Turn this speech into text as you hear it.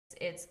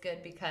it's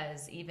good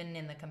because even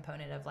in the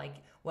component of like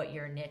what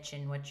your niche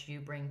and what you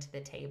bring to the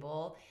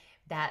table,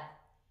 that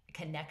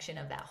connection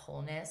of that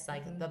wholeness,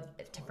 like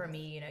for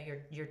me, you know,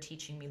 you're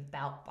teaching me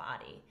about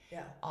body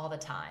all the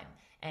time,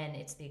 and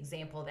it's the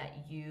example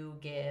that you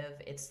give,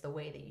 it's the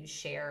way that you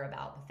share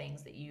about the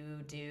things that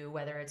you do,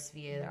 whether it's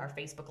via our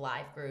Facebook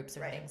Live groups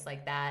or things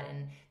like that,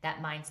 and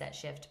that mindset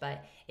shift.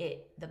 But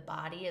the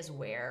body is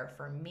where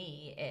for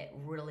me it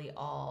really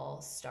all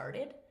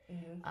started.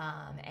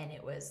 And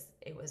it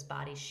was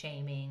body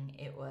shaming.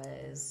 It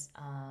was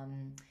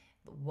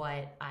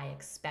what I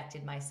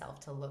expected myself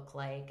to look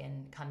like,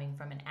 and coming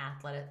from an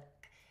athletic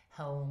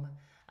home.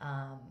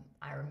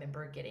 I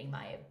remember getting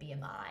my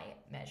BMI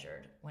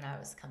measured when I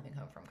was coming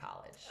home from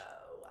college.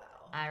 Oh, wow.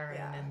 I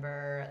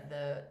remember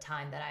the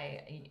time that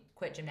I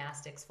quit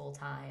gymnastics full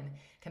time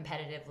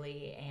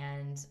competitively,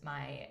 and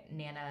my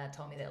Nana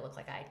told me that it looked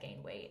like I had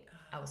gained weight.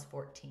 I was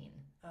 14.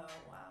 Oh,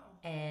 wow.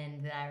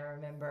 And then I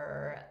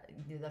remember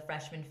the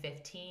freshman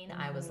 15,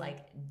 I was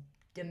like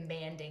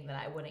demanding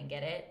that I wouldn't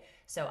get it.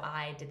 So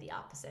I did the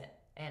opposite,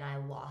 and I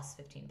lost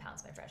 15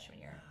 pounds my freshman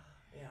year.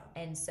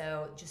 And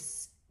so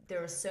just there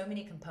were so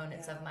many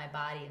components of my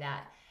body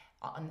that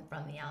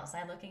from the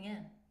outside looking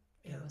in,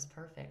 it was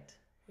perfect.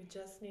 We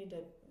just need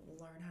to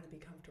learn how to be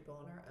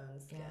comfortable in our own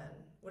skin,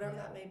 whatever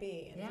that may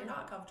be. And if you're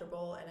not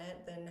comfortable in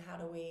it, then how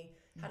do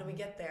we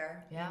get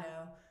there? You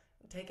know,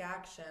 take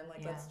action.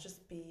 Like, let's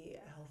just be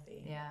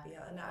healthy.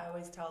 And I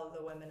always tell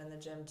the women in the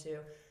gym to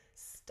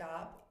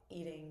stop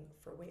eating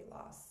for weight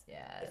loss.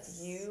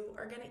 If you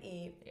are going to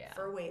eat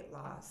for weight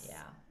loss,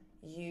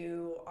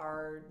 you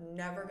are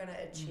never going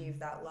to achieve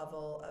that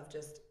level of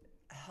just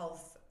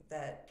health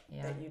that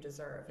you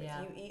deserve. If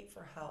you eat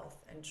for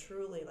health and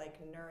truly like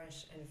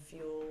nourish and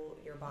fuel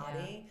your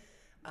body,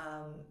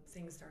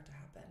 things start to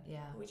happen.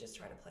 We just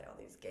try to play all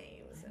these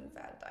games and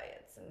fad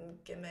diets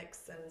and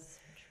gimmicks, and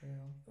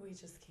we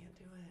just can't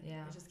do it.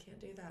 We just can't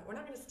do that. We're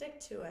not going to stick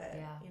to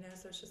it. You know,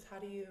 so it's just, how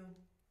do you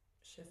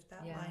shift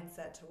that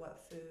mindset to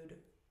what food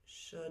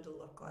should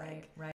look like?